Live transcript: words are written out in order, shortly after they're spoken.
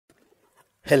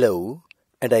Hello,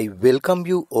 and I welcome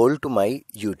you all to my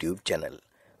YouTube channel.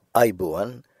 අයිබෝවන්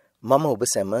මම ඔබ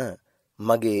සැම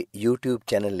මගේ YouTube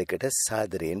channel එකට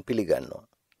සාදරයෙන් පිළිගන්නවා.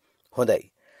 හොඳයි.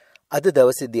 අද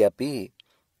දවසේදී අපි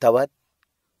තවත්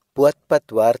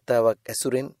පුවත්පත් වාර්තාවක්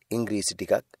ඇසුරෙන් ඉංග්‍රීසි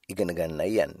ටිකක් ඉගෙන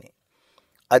ගන්නයි යන්නේ.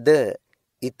 අද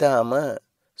ඊටාම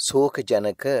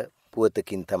ශෝකජනක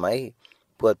පුවතකින් තමයි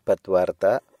පුවත්පත්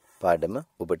වාර්තා පාඩම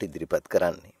ඔබට ඉදිරිපත්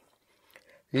කරන්නේ.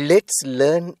 Let's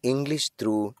learn English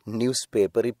through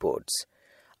newspaper reports.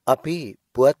 අපි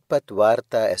පුවත්පත්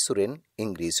වාර්තා ඇසුරෙන්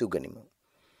ඉංග්‍රීසි උගනිමු.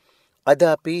 අද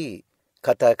අපි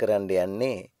කතා කරන්න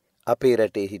යන්නේ අපේ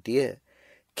රටේ හිටිය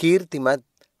කීර්තිමත්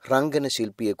රංගන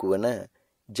ශිල්පියෙකු වන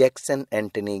ජැක්සන්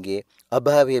ඇන්ටනීගේ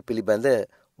අභාවය පිළිබඳ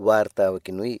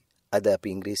වාර්තාවකිනුයි අද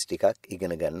අපි ඉංග්‍රීසි ටිකක්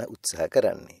ඉගෙන ගන්න උත්සාහ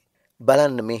කරන්නේ.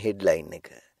 බලන්න මේ හෙඩ්ලයින් එක.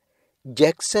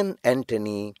 Jackson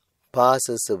Anthony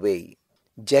passes away.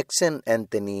 Jackson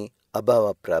Anthony අභාව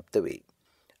ප්‍රාප්ත වෙයි.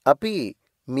 අපි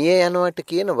මිය යනවට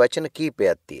කියන වචන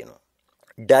කීපයක් තියෙනවා.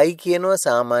 ඩයි කියනවා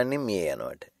සාමාන්‍යයෙන් මිය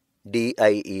යනවට.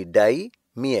 DIE ඩයි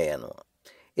මිය යනවා.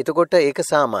 එතකොට ඒක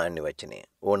සාමාන්‍ය වචනය.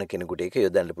 ඕන කෙනෙකුට ඒක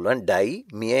යොදන්න පුළුවන් ඩයි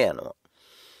මිය යනවා.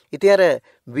 ඉතින් අර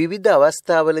විවිධ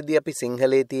අවස්ථාවලදී අපි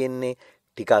සිංහලයේ තියෙන්නේ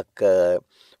ටිකක්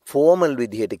ෆෝමල්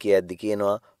විදිහට කියද්දි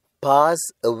කියනවා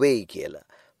pass away කියලා.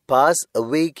 pass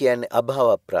away කියන්නේ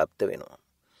අභාව ප්‍රාප්ත වෙනවා.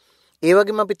 ඒ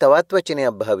වගේම අපි තවත්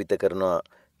වචනයක් භාවිත කරනවා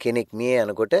කෙනෙක් මිය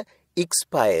යනකොට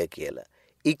expire කියලා.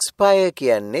 expire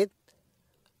කියන්නේ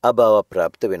අභාව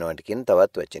ප්‍රාප්ත වෙනවට කියන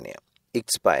තවත් වචනයක්.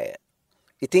 expire.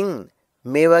 ඉතින්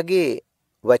මේ වගේ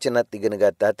වචනත් ඉගෙන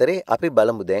ගත්ත අතරේ අපි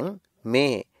බලමු දැන්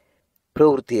මේ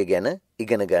ප්‍රවෘත්තිය ගැන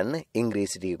ඉගෙන ගන්න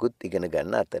ඉංග්‍රීසි ටිකකුත් ඉගෙන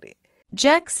ගන්න අතරේ.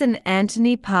 Jackson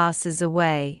Anthony passes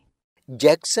away.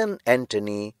 Jackson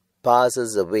Anthony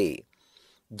passes away.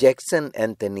 Jackson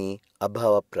Anthony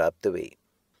අභාව ප්‍රාප්ත වෙයි.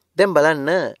 දැන්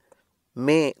බලන්න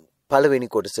මේ පළවෙනි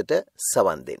කොටසට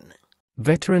සවන් දෙන්න.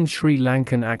 Veteran Sri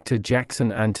Lankan actor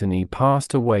Jackson Antony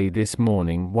passed away this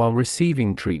morning while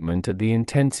receiving treatment at the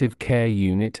Intensive Care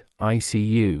Unit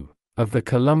 (ICU) of the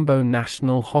Colombo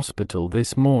National Hospital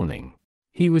this morning.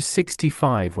 He was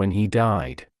 65 when he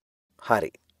died.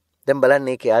 හරි. දැන්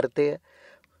බලන්න ඒකේ අර්ථය.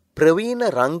 ප්‍රවීණ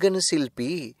රංගන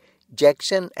ශිල්පී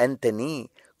Jackson Anthony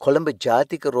Colombo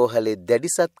ජාතික රෝහලේ දැඩි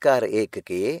සත්කාර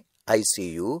ඒකකයේ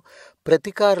ICU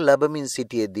ප්‍රතිකාර ලැබමින්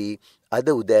සිටියේදී අද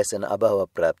උදෑසන අභාව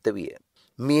ප්‍රාප්ත විය.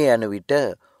 මිය යන විට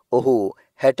ඔහු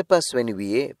 65 වෙනි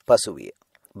වියේ පසුවිය.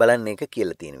 බලන්න ඒක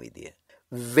කියලා තියෙන විදිය.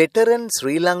 Veteran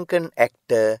Sri Lankan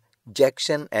actor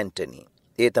Jackson Anthony.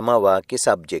 ඒ තමයි වාක්‍ය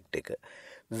සබ්ජෙක්ට් එක.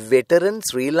 Veteran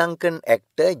Sri Lankan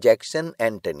actor Jackson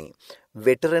Anthony.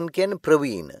 Veteran කියන්නේ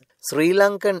ප්‍රවීණ. Sri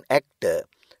Lankan actor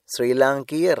ශ්‍රී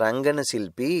ලාංකීය රංගන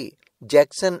ශිල්පී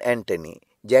ජැක්සන්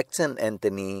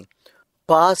ඇන්ටනි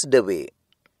passed away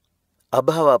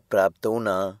අභාව ප්‍රාප්ත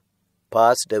වුණා.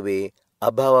 passed away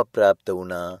අභාව ප්‍රාප්ත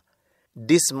වුණා.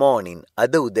 this morning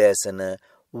අද උදෑසන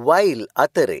while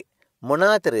අතරේ මොන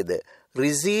අතරේද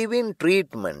receiving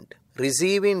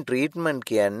treatment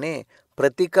කියන්නේ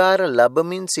ප්‍රතිකාර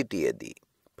ලැබමින් සිටියේදී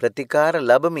ප්‍රතිකාර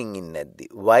ලැබමින් ඉන්නේදී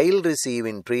while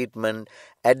receiving treatment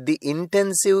at the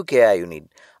intensive care unit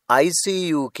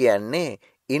ICU කියන්නේ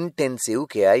intensive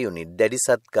care unit දැඩි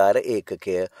සත්කාර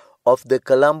ඒකකය of the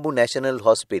Colombo National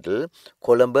Hospital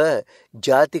Colombo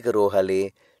ජාතික රෝහලේ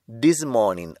this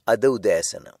morning අද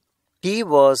උදෑසන. He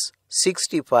was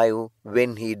 65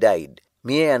 when he died.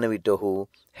 මිය යන විට ඔහු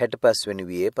 65 වෙනි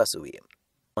වියේ පසුවිය.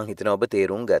 මම හිතනවා ඔබ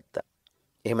තේරුම් ගත්තා.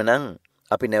 එහෙමනම්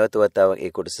අපි නැවත වතාවක්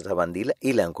ඒ කොටස සවන් දීලා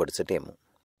ඊළඟ කොටසට එමු.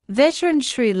 Veteran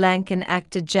Sri Lankan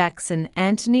actor Jackson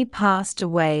Anthony passed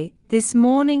away this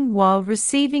morning while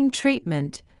receiving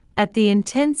treatment at the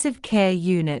Intensive Care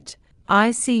Unit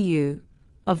 (ICU)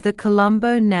 of the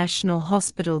Colombo National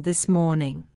Hospital this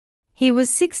morning. He was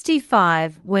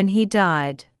 65 when he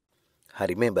died.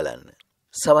 හරි මේ බලන්න.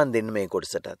 සවන් දෙන්න මේ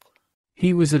කොටසටත්.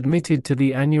 He was admitted to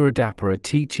the Anuradhapura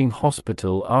Teaching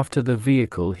Hospital after the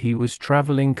vehicle he was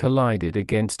travelling collided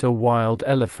against a wild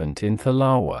elephant in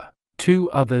Thalawa.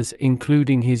 2 others,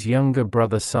 including his younger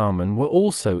brother Salman, were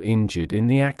also injured in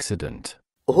the accident.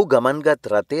 ඔහු ගමන්ගත්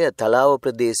රථය තලාව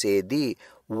ප්‍රදේශයේදී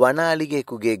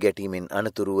වනාලිගෙකුගේ ගැටීමෙන්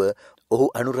අනතුරුව ඔහු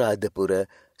අනුරාධපුර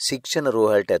ශික්ෂණ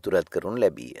රෝහලට ඇතුළත් කරනු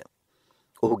ලැබීය.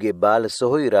 ඔහුගේ බාල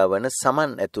සොහොයුරා වන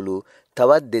සමන් ඇතුළු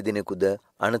තවත් දෙදෙනෙකුද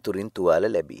අනතුරින් තුවාල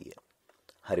ලැබීය.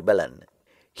 හරි බලන්න.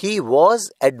 He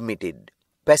was admitted.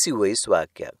 passive voice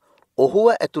වාක්‍යයක්.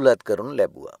 ඔහුව ඇතුළත් කරනු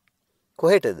ලැබුවා.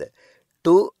 කොහෙටද?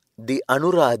 To the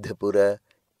Anuradhapura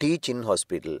Teaching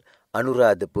Hospital.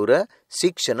 Anuradhapura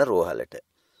ශික්ෂණ රෝහලට.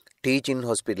 Teaching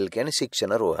Hospital කියන්නේ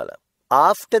ශික්ෂණ රෝහල.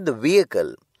 After the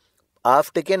vehicle.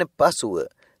 After කියන්නේ පසුව.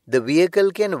 The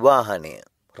vehicle කියන්නේ වාහනය,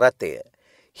 රථය.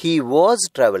 he was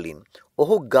travelling.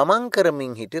 ඔහු ගමන්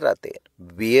කරමින් හිටි රථය.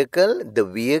 the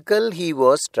vehicle he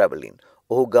was travelling.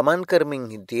 ඔහු ගමන් කරමින්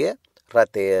හිටිය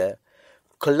රථය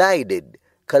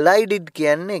collided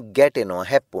කියන්නේ ගැටෙනවා,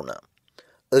 හැප්පුණා.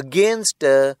 against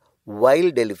a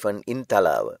wild elephant in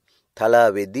තලාව.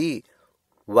 තලාවේදී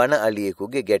වන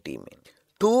අලියෙකුගේ ගැටීමෙන්.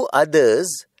 two others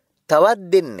තවත්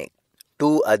දෙන්නෙක්.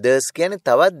 two others කියන්නේ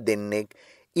තවත් දෙන්නෙක්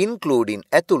including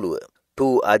ඇතුළුව.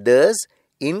 two others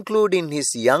including his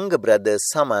younger brother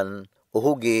Saman,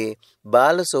 ඔහුගේ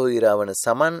බාල සොහොයුරා වන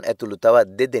සමන් ඇතුළු තවත්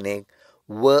දෙදෙනෙක්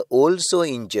were also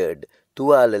injured,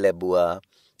 තුවාල ලැබුවා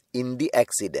in the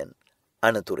accident,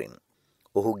 අනතුරින්.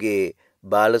 ඔහුගේ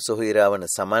බාල සොහොයුරා වන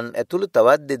සමන් ඇතුළු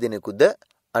තවත් දෙදෙනෙකුද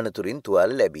අනතුරින්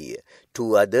තුවාල ලැබීය.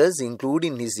 two others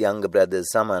including his younger brother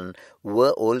Saman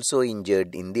were also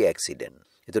injured in the accident.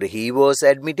 එතකොට he was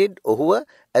admitted, ඔහුව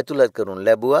ඇතුළත් කරනු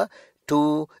ලැබුවා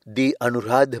to the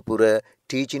Anuradhapura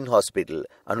teaching hospital,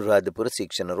 Anuradhapura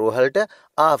ශික්ෂණ රෝහලට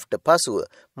after පසුව.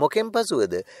 මොකෙන්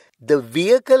පසුවද? the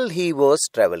vehicle he was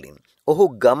travelling, ඔහු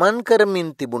ගමන්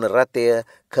කරමින් තිබුණ රථය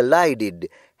collided,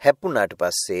 හැප්පුණාට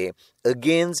පස්සේ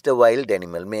against a wild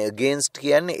animal. මේ against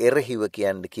කියන්නේ එරහිව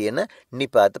කියන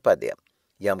නිපාත පදයක්.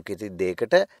 යම් කිසි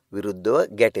දෙයකට විරුද්ධව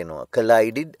ගැටෙනවා.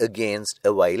 collided against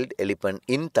a wild elephant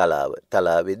in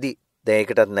තලාවේදී. දැන්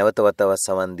ඒකටත් නැවත වතාවක්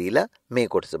සවන් දීලා මේ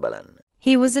කොටස බලන්න.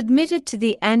 He was admitted to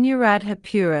the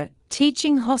Anuradhapura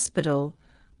teaching hospital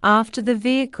after the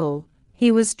vehicle he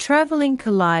was travelling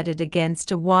collided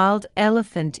against a wild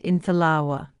elephant in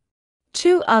Thalawa.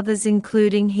 Two others,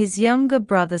 including his younger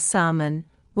brother Saman,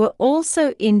 were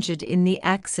also injured in the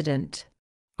accident.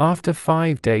 After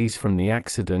 5 days from the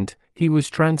accident, he was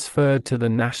transferred to the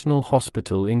National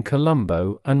Hospital in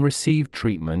Colombo and received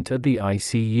treatment at the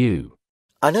ICU.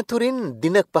 අනතුරින්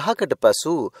දින 5කට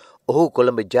පසු ඔහු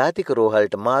කොළඹ ජාතික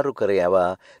රෝහලට මාරු කර යවා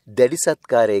දැඩි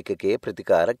සත්කාර ඒකකයේ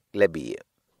ප්‍රතිකාර ලැබීය.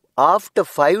 After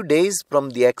 5 days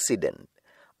from the accident.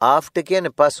 After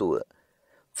කියන්නේ පසුව.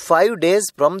 5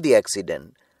 days from the accident.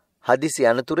 හදිසි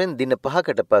අනතුරෙන් දින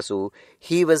 5කට පසු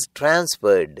he was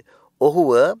transferred.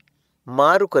 ඔහුව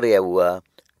මාරු කර යවුවා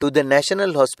to the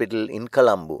National Hospital in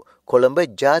Colombo. Colombo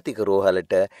ජාතික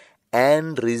රෝහලට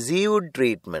and received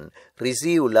treatment.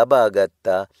 receive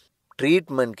ලබාගත්තා.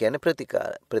 treatment කියන්නේ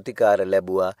ප්‍රතිකාර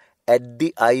ලැබුවා at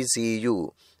the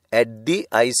ICU. at the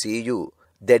ICU.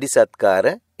 දැඩි සත්කාර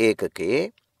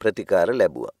ඒකකයේ ප්‍රතිකාර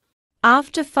ලැබුවා.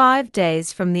 After 5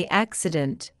 days from the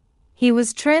accident, he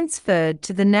was transferred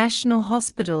to the National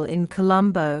Hospital in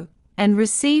Colombo and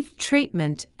received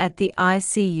treatment at the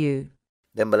ICU.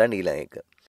 දැන් බලන්න ඊළඟ එක.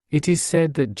 It is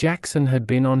said that Jackson had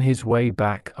been on his way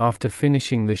back after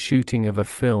finishing the shooting of a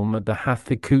film at the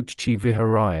Hathikuchi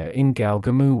Viharaya in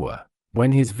Galgamuwa,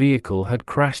 when his vehicle had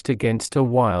crashed against a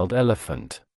wild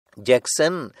elephant.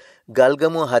 Jackson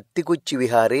Galgamuwa හත්තිකුච්චි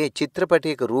විහාරයේ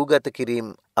චිත්‍රපටයක රූගත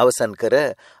කිරීම අවසන් කර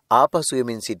ආපසු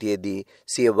යමින් සිටියේදී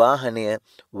සිය වාහනය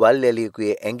වල්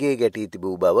එළියකුගේ ඇඟේ ගැටී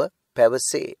තිබූ බව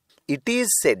පැවසේ. It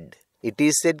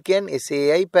is said කියන්නේ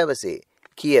එසේයි පැවසේ.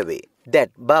 කියවේ.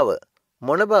 that බව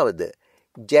මොන බවද?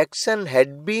 Jackson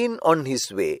had been on his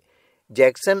way.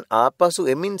 Jackson ආපසු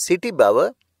එමින් සිටි බව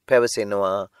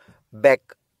පැවසෙනවා. back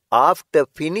after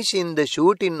finishing the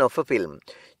shooting of a film.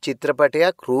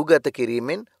 චිත්‍රපටයක් රූගත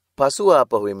කිරීමෙන් පසු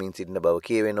ආපහු එමින් සිටින බව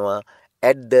කියවෙනවා.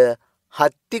 at the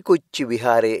හත්තිකුච්චි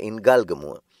විහාරයේ in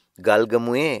ගල්ගමුව.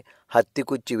 ගල්ගමුවේ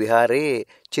හත්තිකුච්චි විහාරයේ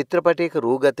චිත්‍රපටයක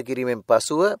රූගත කිරීමෙන්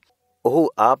පසුව ඔහු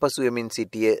ආපසු එමින්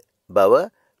සිටිය බව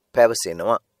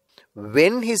පැවසෙනවා.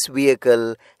 when his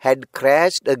vehicle had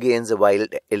crashed against a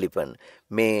wild elephant.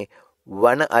 මේ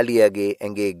වන අලියාගේ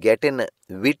ඇඟේ ගැටෙන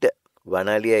විට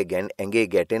ඇඟේ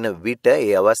ගැටෙන විට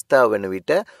ඒ අවස්ථාව වන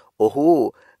විට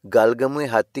ඔහු ගල්ගමුවේ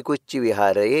හත්තිකුච්චි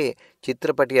විහාරයේ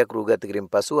චිත්‍රපටයක් රූගත කිරීම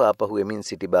පසු ආපහු එමින්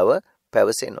සිටි බව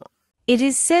පැවසෙනවා. It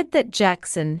is said that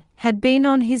Jackson had been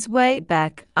on his way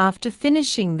back after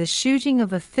finishing the shooting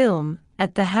of a film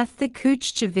at the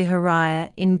Hathikuchi Viharaya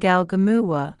in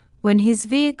Galgamuwa, when his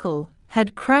vehicle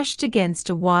had crashed against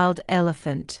a wild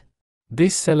elephant.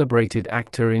 This celebrated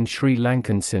actor in Sri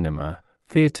Lankan cinema,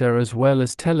 theatre as well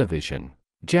as television,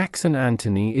 Jackson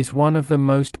Antony is one of the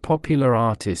most popular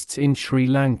artists in Sri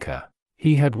Lanka.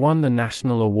 He had won the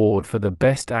national award for the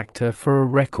best actor for a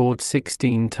record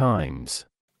 16 times.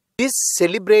 This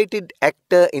celebrated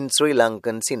actor in Sri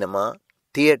Lankan cinema,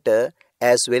 theatre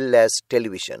as well as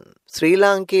television. Sri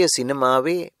Lankan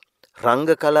cinemaවේ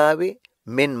රංග කලාවේ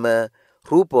මෙන්ම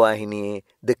රූපවාහිනියේ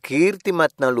ද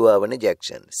කීර්තිමත් නළුවා වන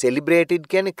Jackson. celebrated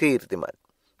කියන්නේ කීර්තිමත්.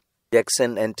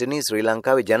 Jackson Anthony ශ්‍රී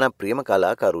ලංකාවේ ජනප්‍රියම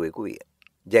කලාකරුවෙකු විය.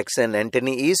 Jackson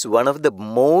Antony is one of the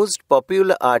most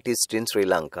popular artists in Sri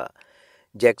Lanka.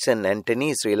 Jackson Antony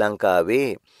ශ්‍රී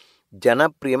ලංකාවේ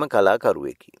ජනප්‍රියම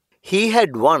කලාකරුවෙකි. He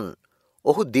had won.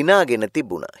 ඔහු දිනාගෙන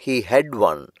තිබුණා. He had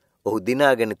won. ඔහු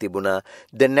දිනාගෙන තිබුණා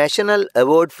the national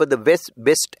award for the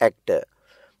best actor.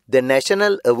 The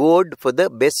national award for the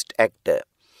best actor.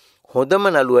 හොඳම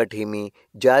නළුවට හිමි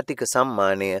ජාතික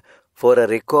සම්මානය for a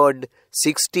record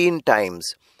 16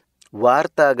 times.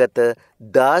 වාර්තාගත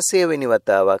 16 වෙනි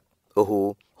වතාවක් ඔහු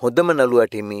හොඳම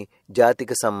නළුවට හිමි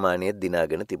ජාතික සම්මානය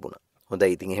දිනාගෙන තිබුණා.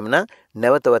 හොඳයි ඉතින් එහෙමනම්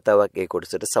නැවත වතාවක් ඒ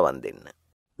කොටසට සවන් දෙන්න.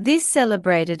 This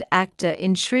celebrated actor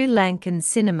in Sri Lankan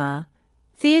cinema,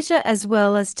 theatre as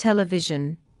well as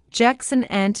television, Jackson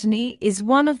Antony is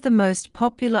one of the most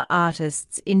popular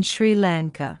artists in Sri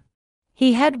Lanka.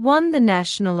 He had won the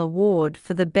national award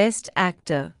for the best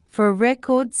actor for a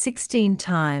record 16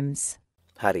 times.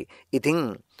 හරි. ඉතින්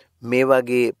මේ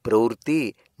වගේ ප්‍රවෘත්ති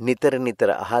නිතර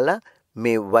අහලා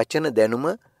මේ වචන දැනුම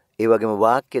ඒ වගේම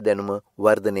වාක්‍ය දැනුම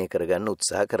වර්ධනය කරගන්න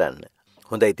උත්සාහ කරන්න.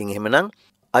 හොඳයි ඉතින් එහෙමනම්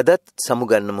අදත්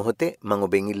සමුගන්න මොහොතේ මම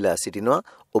ඔබෙන් ඉල්ලා සිටිනවා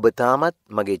ඔබ තාමත්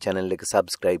මගේ channel එක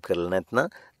subscribe කරලා නැත්නම්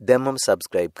දැන්මම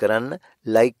subscribe කරන්න,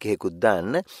 like එකකුත්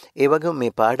දාන්න. ඒ වගේම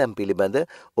මේ පාඩම් පිළිබඳ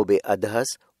ඔබේ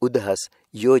අදහස්, උදහස්,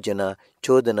 යෝජනා,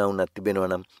 චෝදනා වුණත්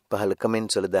තිබෙනවා නම් පහළ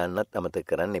comments වල දාන්නත් අමතක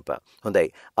කරන්න එපා. හොඳයි.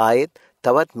 ආයෙත්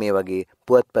තවත් මේ වගේ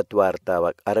පුවත්පත්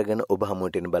වාර්තාවක් අරගෙන ඔබ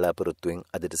හමුවට එන බලාපොරොත්තුෙන්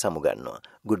අදට සමුගන්නවා.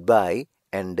 Goodbye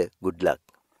and good luck.